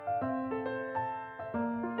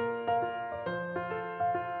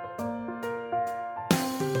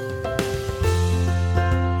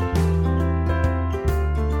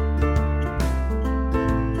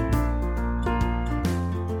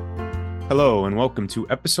Hello and welcome to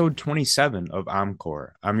episode 27 of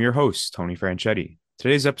Encore. I'm your host, Tony Franchetti.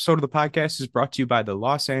 Today's episode of the podcast is brought to you by the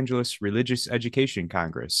Los Angeles Religious Education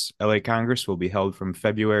Congress. LA Congress will be held from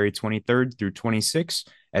February 23rd through 26th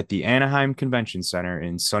at the Anaheim Convention Center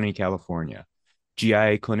in sunny California.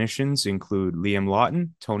 GIA clinicians include Liam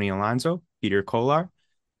Lawton, Tony Alonso, Peter Kolar,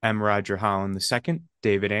 M. Roger Holland II,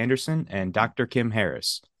 David Anderson, and Dr. Kim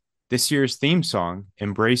Harris. This year's theme song,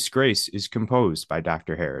 Embrace Grace, is composed by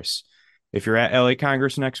Dr. Harris. If you're at LA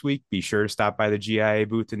Congress next week, be sure to stop by the GIA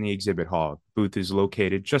booth in the exhibit hall. The booth is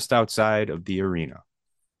located just outside of the arena.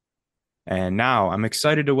 And now I'm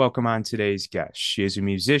excited to welcome on today's guest. She is a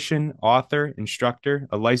musician, author, instructor,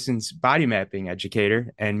 a licensed body mapping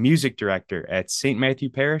educator, and music director at St. Matthew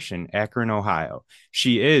Parish in Akron, Ohio.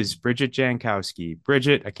 She is Bridget Jankowski.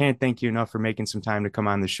 Bridget, I can't thank you enough for making some time to come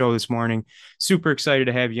on the show this morning. Super excited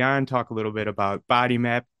to have you on, talk a little bit about body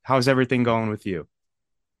map. How's everything going with you?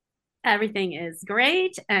 Everything is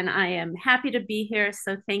great, and I am happy to be here.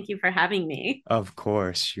 So thank you for having me. Of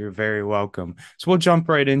course, you're very welcome. So we'll jump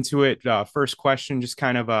right into it. First question, just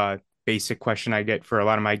kind of a basic question I get for a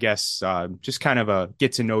lot of my guests, just kind of a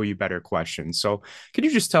get to know you better question. So could you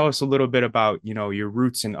just tell us a little bit about, your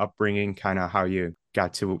roots and upbringing, kind of how you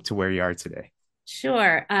got to where you are today?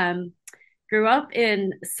 Sure. Grew up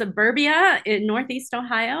in suburbia in Northeast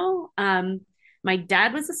Ohio. My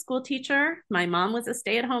dad was a school teacher. My mom was a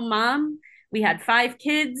stay-at-home mom. We had five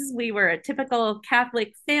kids. We were a typical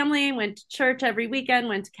Catholic family, went to church every weekend,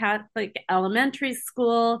 went to Catholic elementary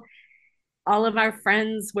school. All of our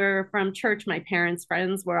friends were from church. My parents'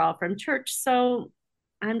 friends were all from church. So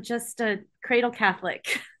I'm just a cradle Catholic.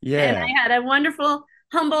 And Yeah, I had a wonderful,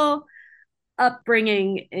 humble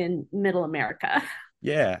upbringing in middle America.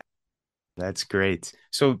 yeah, that's great.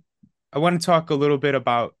 So I want to talk a little bit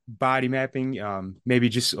about body mapping, maybe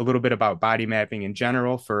just a little bit about body mapping in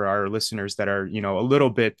general for our listeners that are, a little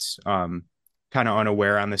bit kind of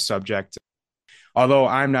unaware on the subject. Although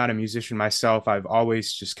I'm not a musician myself, I've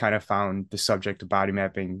always just kind of found the subject of body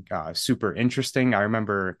mapping super interesting. I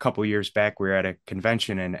remember a couple years back, we were at a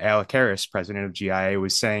convention and Alec Harris, president of GIA,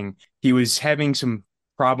 was saying he was having some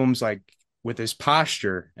problems like with his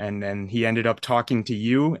posture. And then he ended up talking to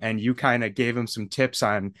you and you kind of gave him some tips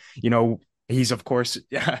on, he's of course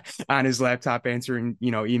on his laptop answering,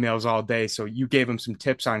 emails all day. So you gave him some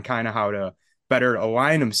tips on kind of how to better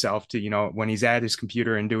align himself to, when he's at his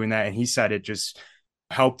computer and doing that. And he said it just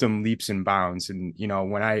helped him leaps and bounds. And,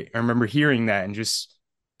 when I remember hearing that and just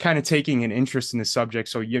kind of taking an interest in the subject.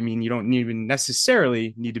 So, I mean, you don't even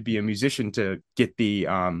necessarily need to be a musician to get the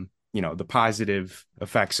positive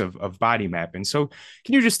effects of body mapping. So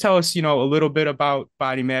can you just tell us, a little bit about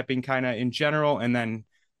body mapping kind of in general? And then,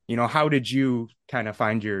 how did you kind of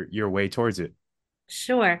find your way towards it?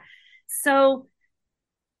 Sure. So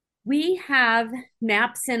we have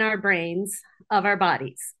maps in our brains of our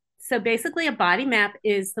bodies. So basically, a body map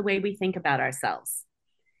is the way we think about ourselves.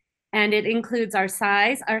 And it includes our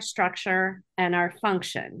size, our structure, and our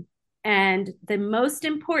function. And the most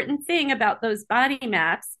important thing about those body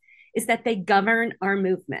maps is that they govern our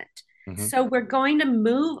movement. Mm-hmm. So we're going to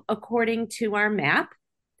move according to our map.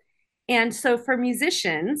 And so for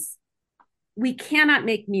musicians, we cannot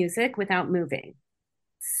make music without moving.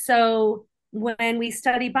 So when we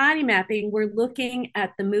study body mapping, we're looking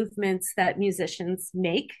at the movements that musicians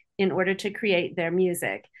make in order to create their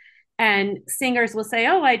music. And singers will say,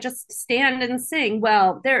 "Oh, I just stand and sing."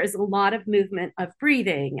 Well, there is a lot of movement of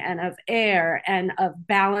breathing and of air and of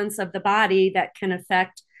balance of the body that can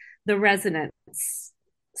affect the resonance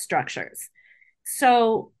structures.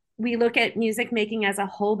 So we look at music making as a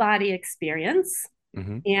whole body experience.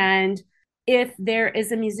 Mm-hmm. And if there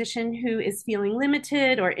is a musician who is feeling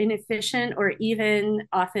limited or inefficient, or even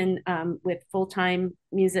often with full time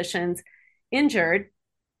musicians injured,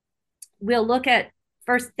 we'll look at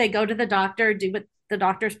first, they go to the doctor, do what the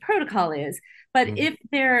doctor's protocol is. But Mm-hmm. if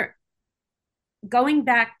they're going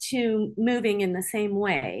back to moving in the same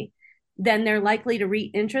way, then they're likely to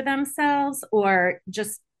re injure themselves or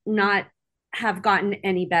just not have gotten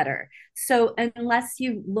any better. So, unless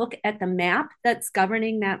you look at the map that's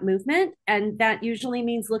governing that movement, and that usually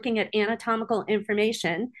means looking at anatomical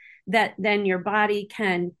information that then your body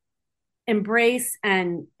can embrace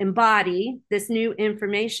and embody this new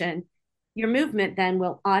information, your movement then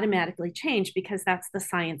will automatically change because that's the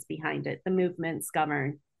science behind it. The movements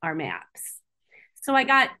govern our maps. So I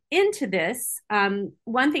got into this.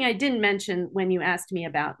 One thing I didn't mention when you asked me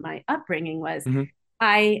about my upbringing was Mm-hmm.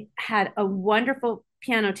 I had a wonderful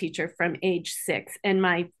piano teacher from age 6. And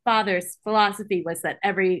my father's philosophy was that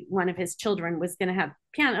every one of his children was going to have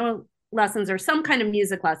piano lessons or some kind of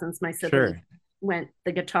music lessons, my siblings. Sure. went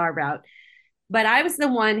the guitar route. But I was the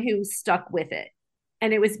one who stuck with it.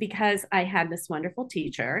 And it was because I had this wonderful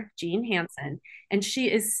teacher, Jean Hansen, and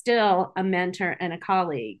she is still a mentor and a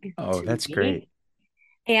colleague Oh, to that's great. me.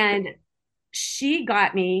 And she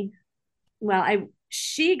got me, well, I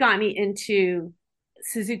she got me into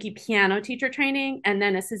Suzuki piano teacher training, and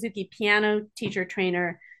then a Suzuki piano teacher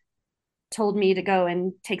trainer told me to go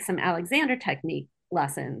and take some Alexander technique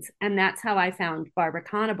lessons. And that's how I found Barbara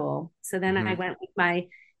Conable. So then I Hmm. went with my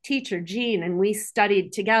teacher, Jean, and we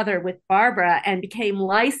studied together with Barbara and became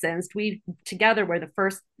licensed. We together were the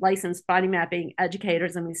first licensed body mapping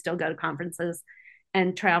educators, and we still go to conferences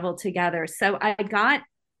and travel together. So I got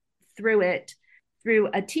through it through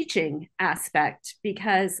a teaching aspect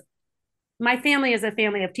because my family is a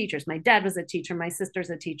family of teachers. My dad was a teacher, my sister's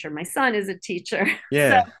a teacher, my son is a teacher. So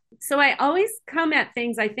Yeah. so I always come at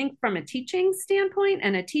things I think from a teaching standpoint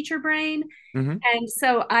and a teacher brain. Hmm. And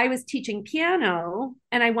so I was teaching piano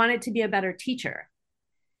and I wanted to be a better teacher.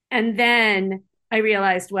 And then I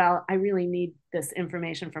realized, well, I really need this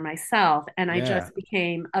information for myself and I Yeah. just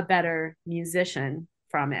became a better musician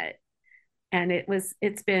from it. And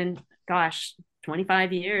it's been gosh,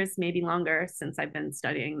 25 years, maybe longer since I've been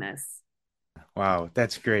studying this. Wow,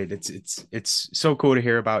 that's great. It's so cool to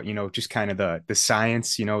hear about, just kind of the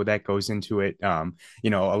science, that goes into it. A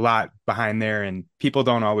lot behind there, and people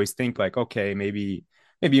don't always think like, okay, maybe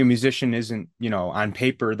a musician isn't, on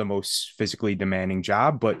paper the most physically demanding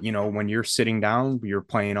job, but when you're sitting down, you're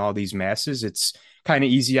playing all these masses, it's kind of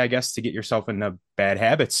easy, I guess, to get yourself into bad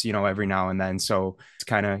habits, every now and then. So it's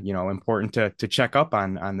kind of, important to check up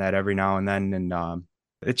on that every now and then. And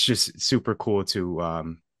it's just super cool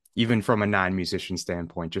to even from a non-musician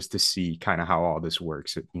standpoint, just to see kind of how all this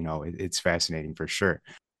works. It's fascinating for sure.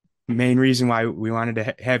 Main reason why we wanted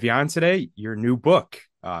to have you on today, your new book,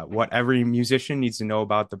 What Every Musician Needs to Know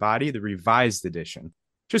About the Body, the revised edition.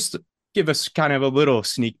 Just give us kind of a little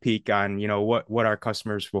sneak peek on, what our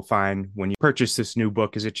customers will find when you purchase this new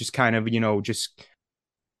book. Is it just kind of, just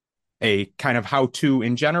a kind of how-to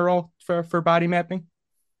in general for body mapping?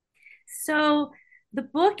 So the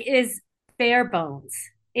book is bare bones.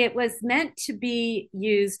 It was meant to be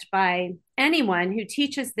used by anyone who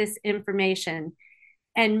teaches this information.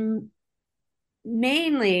 And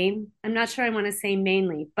mainly, I'm not sure I want to say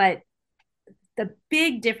mainly, but the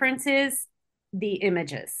big difference is the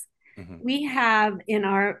images. Hmm. We have in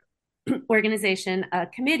our organization a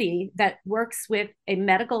committee that works with a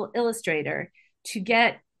medical illustrator to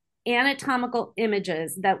get anatomical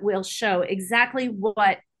images that will show exactly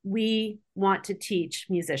what we want to teach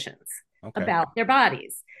musicians Okay. about their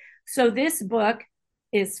bodies. So this book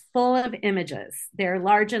is full of images. They're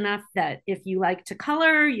large enough that if you like to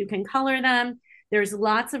color, you can color them. There's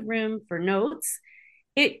lots of room for notes.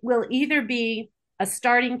 It will either be a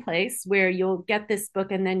starting place where you'll get this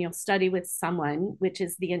book and then you'll study with someone, which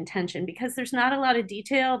is the intention, because there's not a lot of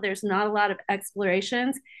detail, there's not a lot of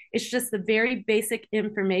explorations. It's just the very basic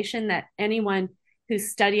information that anyone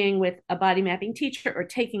who's studying with a body mapping teacher or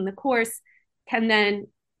taking the course can then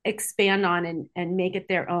expand on and make it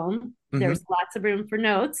their own. There's Hmm. lots of room for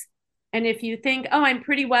notes. And if you think, oh, I'm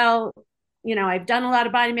pretty well, I've done a lot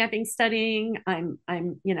of body mapping studying, I'm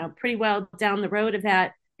pretty well down the road of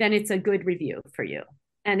that, then it's a good review for you.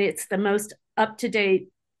 And it's the most up to date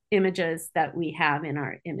images that we have in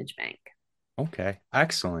our image bank. Okay,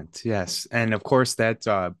 excellent. Yes. And of course, that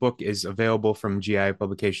book is available from GI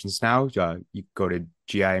Publications now. You go to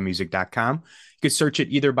gimusic.com. You could search it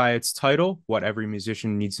either by its title, What Every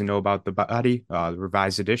Musician Needs to Know About the Body, the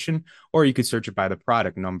revised edition, or you could search it by the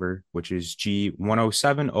product number, which is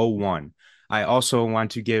G10701. I also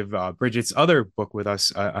want to give Bridget's other book with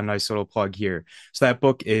us a nice little plug here. So that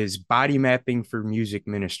book is Body Mapping for Music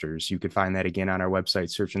Ministers. You could find that again on our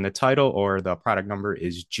website, searching the title, or the product number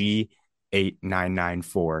is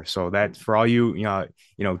G8994. So that for all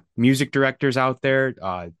music directors out there,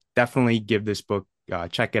 definitely give this book,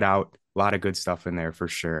 check it out. A lot of good stuff in there for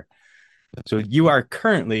sure. So you are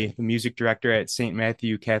currently the music director at St.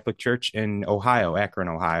 Matthew Catholic Church in Ohio, Akron,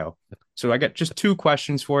 Ohio. So I got just two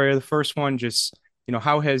questions for you. The first one, just,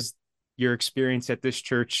 how has your experience at this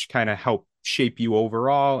church kind of helped shape you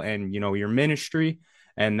overall and, your ministry?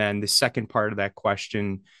 And then the second part of that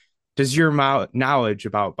question, does your knowledge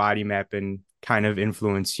about body mapping kind of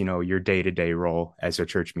influence, your day-to-day role as a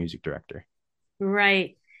church music director?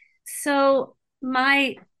 Right. So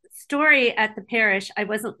my story at the parish, I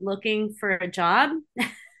wasn't looking for a job,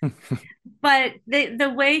 but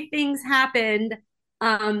the way things happened,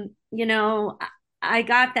 I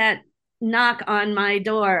got that knock on my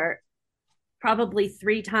door probably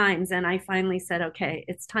 3 times. And I finally said, okay,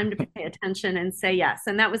 it's time to pay attention and say yes.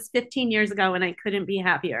 And that was 15 years ago, and I couldn't be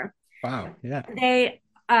happier. Wow. Yeah. They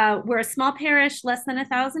were a small parish, less than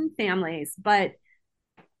 1,000 families, but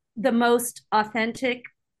the most authentic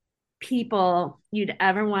people you'd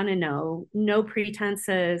ever want to know. No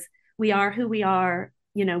pretenses. We are who we are.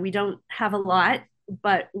 We don't have a lot,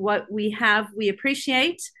 but what we have, we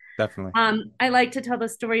appreciate. Definitely. I like to tell the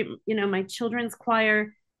story, my children's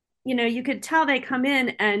choir, you could tell they come in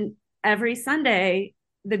and every Sunday,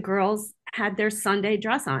 the girls had their Sunday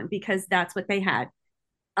dress on because that's what they had,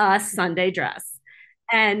 a Sunday dress.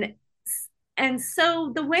 And and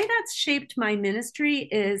so the way that's shaped my ministry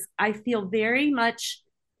is I feel very much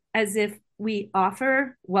as if we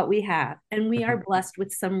offer what we have, and we are Mhm. blessed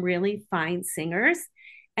with some really fine singers.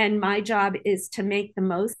 And my job is to make the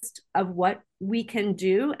most of what we can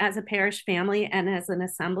do as a parish family and as an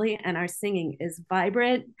assembly. And our singing is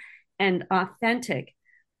vibrant and authentic.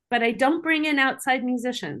 But I don't bring in outside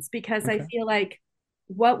musicians because I Okay. feel like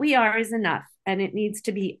what we are is enough, and it needs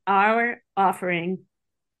to be our offering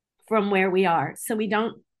from where we are. So we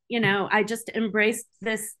don't, I just embraced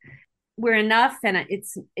this, we're enough, and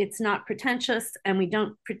it's not pretentious, and we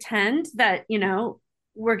don't pretend that,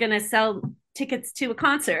 we're going to sell tickets to a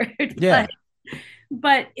concert. but Yeah.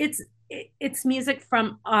 but it's music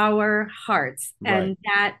from our hearts, Right. and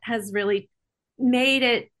that has really made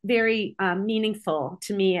it very meaningful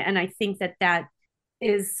to me, and I think that that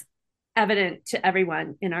is evident to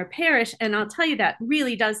everyone in our parish. And I'll tell you, that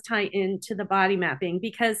really does tie into the body mapping,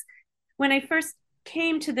 because when I first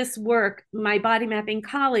came to this work, my body mapping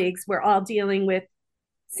colleagues were all dealing with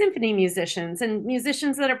symphony musicians and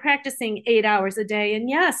musicians that are practicing 8 hours a day. And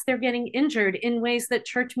yes, they're getting injured in ways that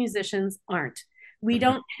church musicians aren't. We Mhm.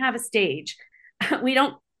 don't have a stage. We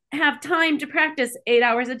don't have time to practice 8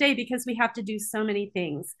 hours a day because we have to do so many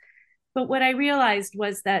things. But what I realized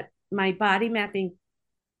was that my body mapping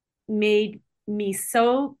made me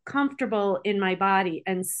so comfortable in my body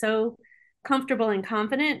and so comfortable and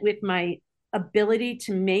confident with my ability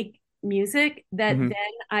to make music that Mhm.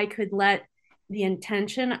 then I could let the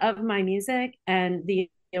intention of my music and the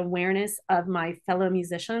awareness of my fellow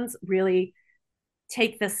musicians really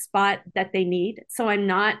take the spot that they need. So I'm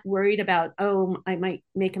not worried about, oh, I might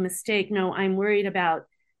make a mistake. No, I'm worried about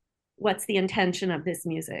what's the intention of this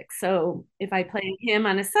music. So if I play him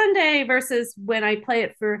on a Sunday versus when I play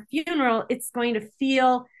it for a funeral, it's going to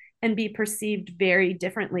feel and be perceived very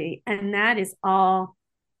differently. And that is all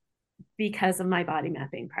because of my body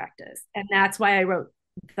mapping practice. And that's why I wrote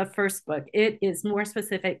the first book. It is more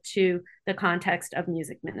specific to the context of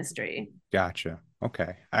music ministry. Gotcha.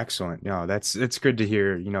 Okay. Excellent. No, that's it's good to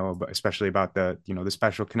hear, especially about the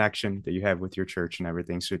special connection that you have with your church and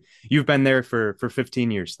everything. So you've been there for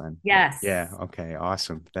 15 years then. Yeah. Yes. Okay.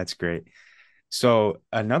 Awesome. That's great. So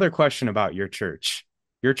another question about your church.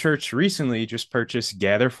 Your church recently just purchased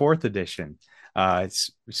Gather Fourth Edition.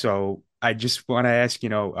 So I just want to ask,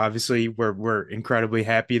 obviously we're incredibly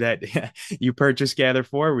happy that you purchased Gather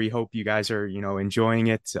Four. We hope you guys are, enjoying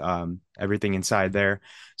it, everything inside there.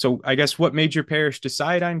 So I guess what made your parish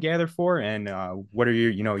decide on Gather Four, and what are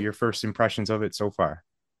your first impressions of it so far?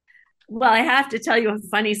 Well, I have to tell you a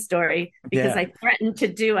funny story because Yeah. I threatened to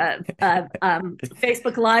do a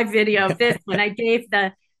Facebook Live video of this when I gave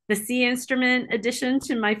the C instrument edition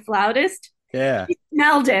to my flautist. Yeah. She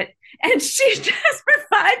smelled it, and she just for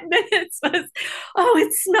 5 minutes was, "Oh,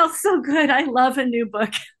 it smells so good. I love a new book."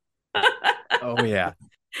 Oh yeah.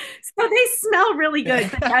 So they smell really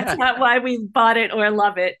good, but that's not why we bought it or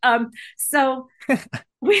love it. So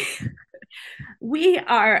we we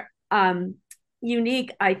are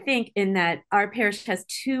unique, I think, in that our parish has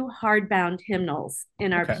two hardbound hymnals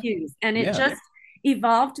in our Okay. pews, and it Yeah. just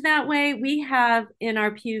evolved that way. We have in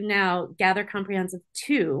our pew now Gather Comprehensive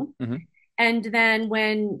 2. Hmm. And then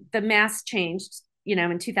when the mass changed,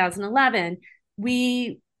 in 2011,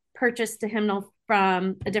 we purchased a hymnal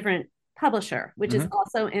from a different publisher, which is Hmm.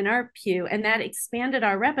 also in our pew, and that expanded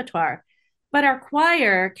our repertoire. But our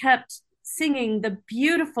choir kept singing the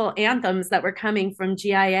beautiful anthems that were coming from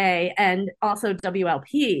GIA and also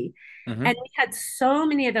WLP. And Hmm. we had so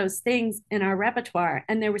many of those things in our repertoire,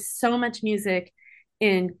 and there was so much music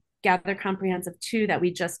in Gather Comprehensive 2 that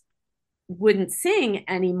we just wouldn't sing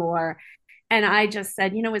anymore. And I just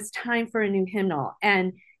said, it's time for a new hymnal.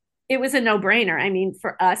 And it was a no brainer. I mean,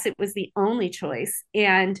 for us, it was the only choice.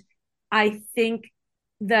 And I think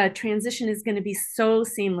the transition is going to be so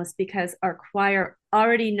seamless because our choir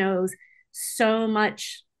already knows so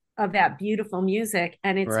much of that beautiful music.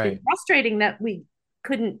 And it's been Right. frustrating that we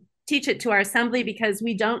couldn't teach it to our assembly because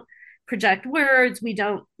we don't project words. We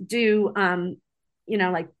don't do,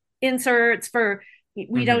 like inserts for,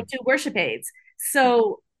 we Hmm. don't do worship aids.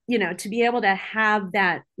 So, to be able to have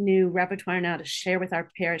that new repertoire now to share with our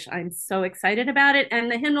parish, I'm so excited about it.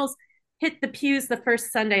 And the hymnals hit the pews the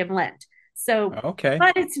first Sunday of Lent. So, Okay.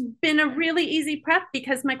 but it's been a really easy prep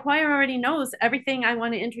because my choir already knows everything I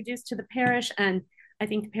want to introduce to the parish. And I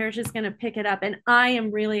think the parish is going to pick it up. And I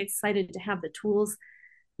am really excited to have the tools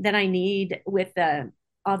that I need with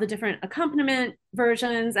all the different accompaniment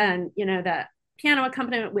versions, and the piano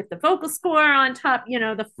accompaniment with the vocal score on top,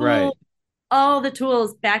 the Right. full, all the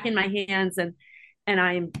tools back in my hands, and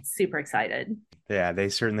I'm super excited. Yeah, they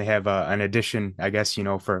certainly have an addition, I guess,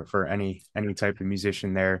 for any type of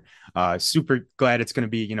musician there. Super glad it's going to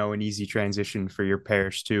be, an easy transition for your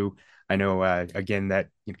parish too. I know, again, that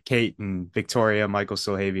Kate and Victoria, Michael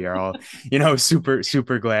Silhavy are all,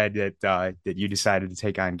 super glad that you decided to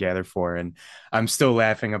take on Gather For. And I'm still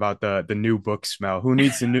laughing about the new book smell. Who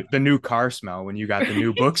needs the new car smell when you got the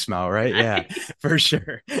new book smell, right? Yeah, for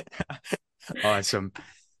sure. Awesome.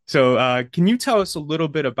 So, can you tell us a little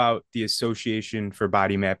bit about the Association for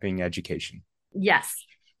Body Mapping Education? Yes,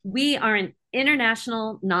 we are an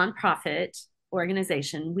international nonprofit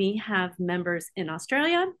organization. We have members in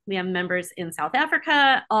Australia, we have members in South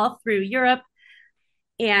Africa, all through Europe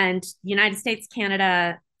and United States,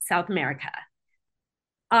 Canada, South America.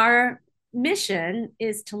 Our mission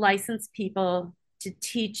is to license people to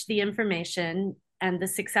teach the information and the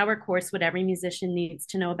 6 hour course, what every musician needs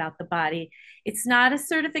to know about the body. It's not a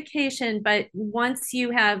certification, but once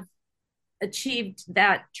you have achieved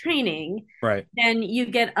that training, Right. then you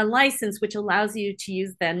get a license which allows you to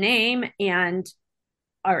use the name and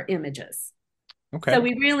our images. So Okay.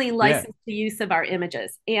 we really Yeah. license the use of our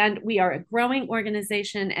images. And we are a growing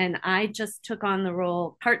organization. And I just took on the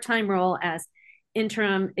role, part-time role, as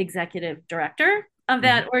interim executive director of Hmm.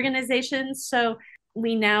 that organization. So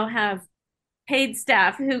we now have paid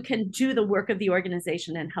staff who can do the work of the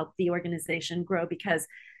organization and help the organization grow, because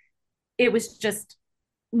it was just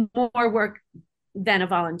more work than a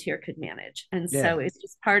volunteer could manage. And Yeah. so it's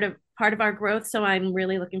just part of our growth. So I'm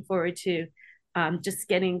really looking forward to just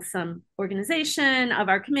getting some organization of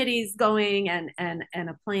our committees going, and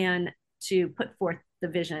a plan to put forth the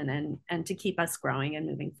vision, and to keep us growing and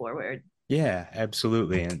moving forward. Yeah,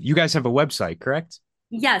 absolutely. And you guys have a website, correct?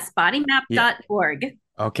 Yes, Yeah. bodymap.org.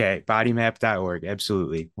 Okay. Bodymap.org.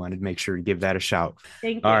 Absolutely. Wanted to make sure to give that a shout.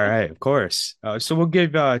 Thank All you. right, of course. So we'll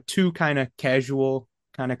give two kind of casual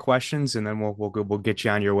kind of questions, and then we'll get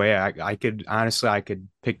you on your way. I could honestly, I could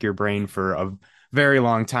pick your brain for a very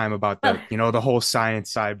long time about Well, the whole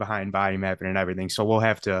science side behind body mapping and everything. So we'll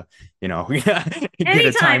have to, get a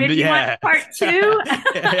anytime time to, if you want yeah. part two,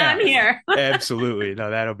 Yeah, I'm here. absolutely. No,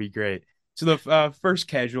 that'll be great. So the first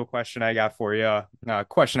casual question I got for you,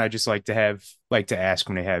 question I just like to ask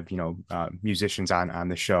when they have musicians on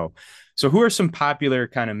the show. So who are some popular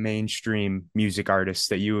kind of mainstream music artists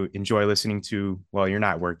that you enjoy listening to while you're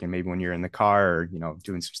not working, maybe when you're in the car or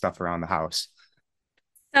doing some stuff around the house?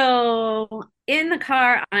 So in the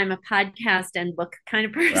car, I'm a podcast and book kind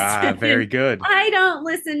of Ah, person. very And good. I don't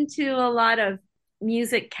listen to a lot of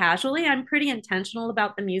music casually. I'm pretty intentional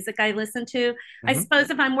about the music I listen to. I Hmm. suppose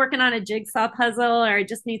if I'm working on a jigsaw puzzle or I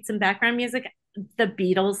just need some background music, the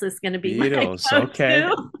Beatles is going to be my Beatles. Okay.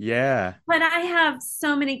 go-to. Yeah. But I have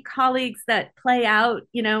so many colleagues that play out,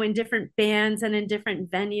 in different bands and in different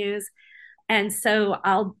venues. And so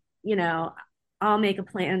I'll make a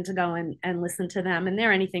plan to go and listen to them. And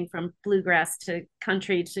they're anything from bluegrass to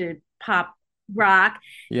country to pop rock.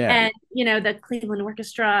 Yeah. And the Cleveland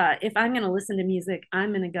Orchestra, if I'm going to listen to music,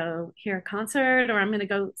 I'm going to go hear a concert, or I'm going to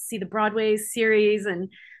go see the Broadway series. And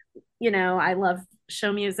I love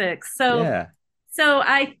show music. So Yeah.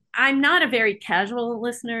 I'm not a very casual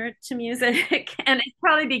listener to music, and it's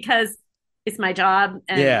probably because it's my job.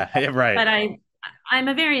 And Yeah. Right. but I'm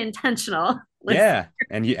a very intentional listener. Yeah.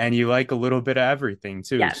 And you like a little bit of everything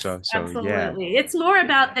too. Yes, So yeah. absolutely. It's more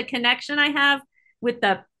about the connection I have with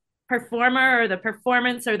the performer or the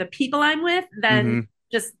performance or the people I'm with than Hmm.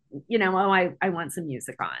 just, oh, I want some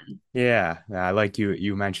music on. Yeah, I like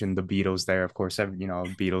you mentioned the Beatles there. Of course,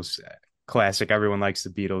 Beatles classic. Everyone likes the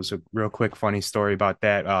Beatles. A real quick funny story about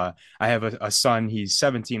that. I have a son. He's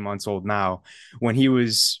 17 months old now. When he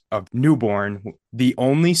was a newborn, the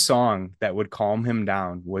only song that would calm him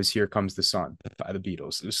down was "Here Comes the Sun" by the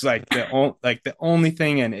Beatles. It was like the only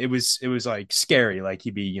thing, and it was like scary. Like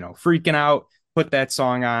he'd be freaking out. Put that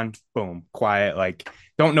song on, boom, quiet. Like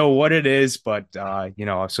don't know what it is, but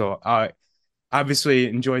obviously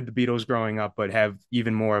enjoyed the Beatles growing up, but have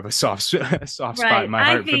even more of a soft spot in Right. my I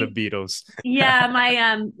heart for the think, Beatles. yeah,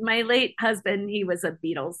 my late husband, he was a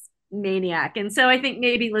Beatles maniac. And so I think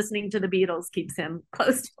maybe listening to the Beatles keeps him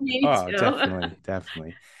close to me Oh, too. definitely,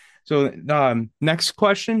 definitely. So, next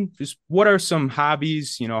question, just what are some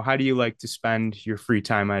hobbies? How do you like to spend your free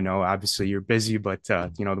time? I know obviously you're busy, but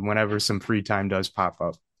whenever some free time does pop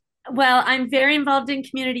up. Well, I'm very involved in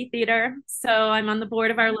community theater. So I'm on the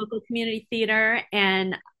board of our local community theater,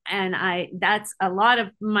 and I that's a lot of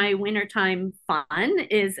my wintertime fun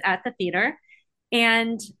is at the theater.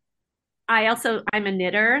 And I'm a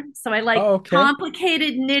knitter, so I like Oh, okay.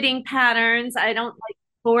 complicated knitting patterns. I don't like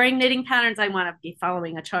boring knitting patterns. I want to be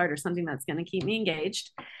following a chart or something that's going to keep me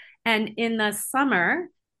engaged. And in the summer,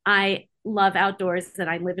 I love outdoors and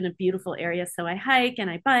I live in a beautiful area. So I hike and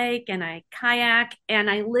I bike and I kayak and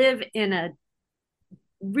I live in a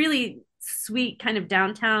really sweet kind of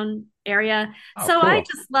downtown area. Oh, So I cool.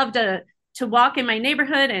 just love to walk in my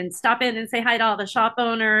neighborhood and stop in and say hi to all the shop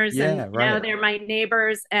owners, and Yeah, right. they're my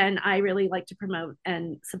neighbors, and I really like to promote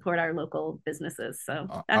and support our local businesses. So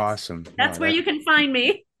that's Awesome. No, that's where that you can find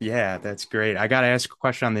me. yeah, that's great. I gotta ask a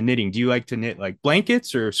question on the knitting. Do you like to knit like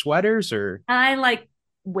blankets or sweaters or I like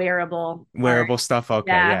wearable art. wearable stuff?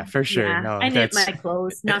 Okay, Yeah, yeah, for sure. yeah. No, I knit my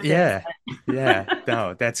clothes, not this, yeah, yeah. but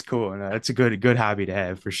No, that's cool. No, that's a good hobby to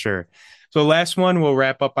have for sure. So last one, we'll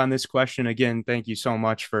wrap up on this question. Again, thank you so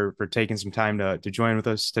much for taking some time to join with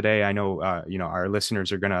us today. I know our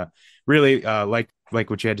listeners are gonna really like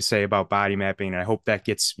what you had to say about body mapping, and I hope that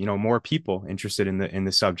gets more people interested in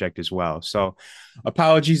the subject as well. So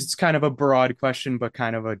apologies, it's kind of a broad question, but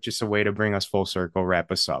kind of just a way to bring us full circle,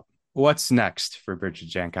 wrap us up. What's next for Bridget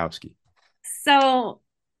Jankowski? so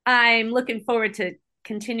I'm looking forward to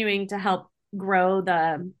continuing to help grow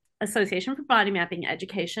the Association for Body Mapping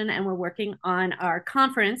Education. And we're working on our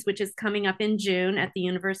conference, which is coming up in June at the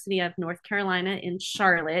University of North Carolina in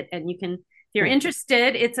Charlotte. And if you're Cool.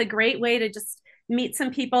 interested, it's a great way to just meet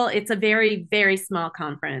some people. It's a very, very small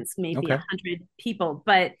conference, maybe Okay. 100 people,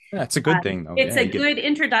 but Yeah, it's a good thing though. it's Yeah, a you get good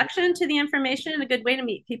introduction to the information and a good way to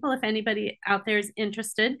meet people if anybody out there is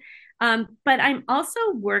interested. But I'm also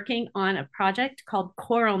working on a project called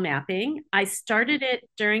Coral Mapping. I started it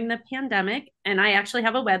during the pandemic, and I actually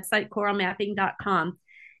have a website, coralmapping.com.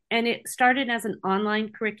 And it started as an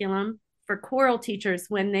online curriculum for choral teachers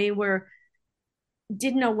when they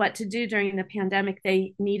didn't know what to do during the pandemic.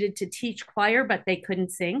 They needed to teach choir, but they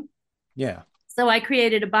couldn't sing. yeah. So I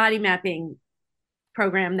created a body mapping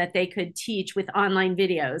program that they could teach with online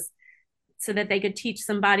videos so that they could teach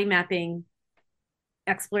some body mapping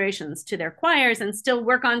explorations to their choirs and still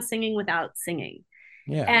work on singing without singing.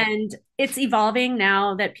 Yeah. And it's evolving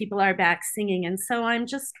now that people are back singing. And so I'm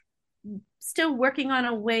just still working on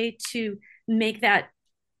a way to make that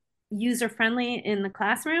user friendly in the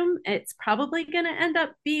classroom. It's probably going to end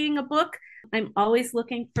up being a book. I'm always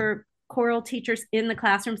looking for choral teachers in the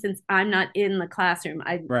classroom since I'm not in the classroom.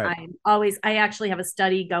 Right. I actually have a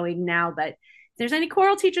study going now, but if there's any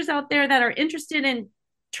choral teachers out there that are interested in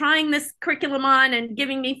trying this curriculum on and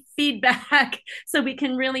giving me feedback so we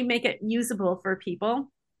can really make it usable for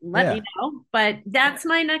people, let me Yeah. know. But that's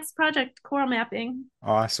my next project, choral mapping.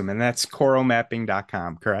 Awesome. And that's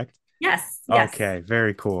coralmapping.com, correct? Yes, yes. Okay,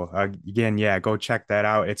 very cool. Again, yeah, go check that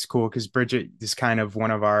out. It's cool because Bridget is kind of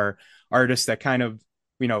one of our artists that kind of,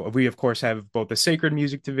 we of course have both a sacred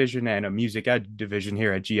music division and a music ed division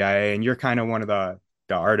here at GIA, and you're kind of one of the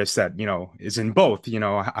artists that is in both,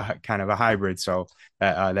 kind of a hybrid. So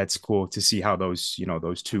that's cool to see how those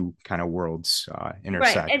two kind of worlds Right. And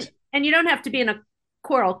intersect. and you don't have to be in a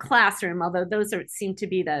choral classroom, although seem to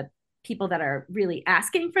be the people that are really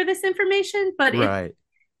asking for this information. But if Right.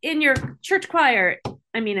 in your church choir,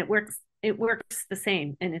 I mean, it works the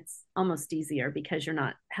same, and it's almost easier because you're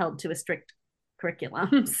not held to a strict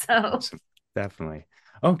curriculum. So Awesome. Definitely.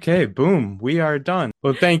 Okay, boom. We are done.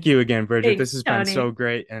 Well, thank you again, Bridget. thanks, This has been so Tony.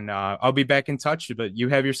 great. And I'll be back in touch, but you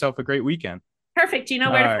have yourself a great weekend. Perfect. You know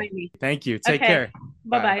All where to right. find me. Thank you. Take Okay. care.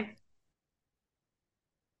 Bye Bye. bye.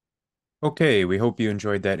 Okay, we hope you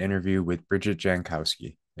enjoyed that interview with Bridget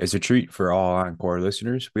Jankowski. As a treat for all Encore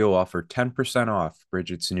listeners, we will offer 10% off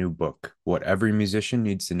Bridget's new book, What Every Musician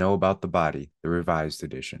Needs to Know About the Body, the revised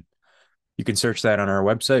edition. You can search that on our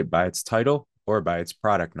website by its title or by its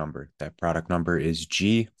product number. That product number is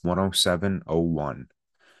G10701.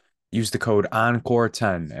 Use the code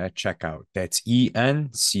ENCORE10 at checkout. That's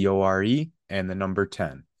ENCORE and the number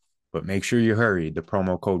 10. But make sure you hurry. The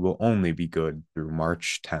promo code will only be good through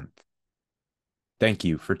March 10th. Thank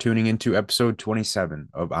you for tuning into episode 27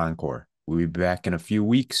 of Encore. We'll be back in a few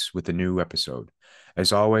weeks with a new episode.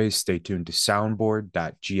 As always, stay tuned to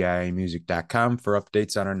soundboard.giamusic.com for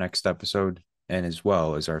updates on our next episode and as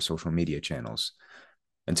well as our social media channels.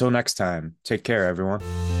 Until next time, take care,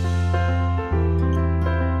 everyone.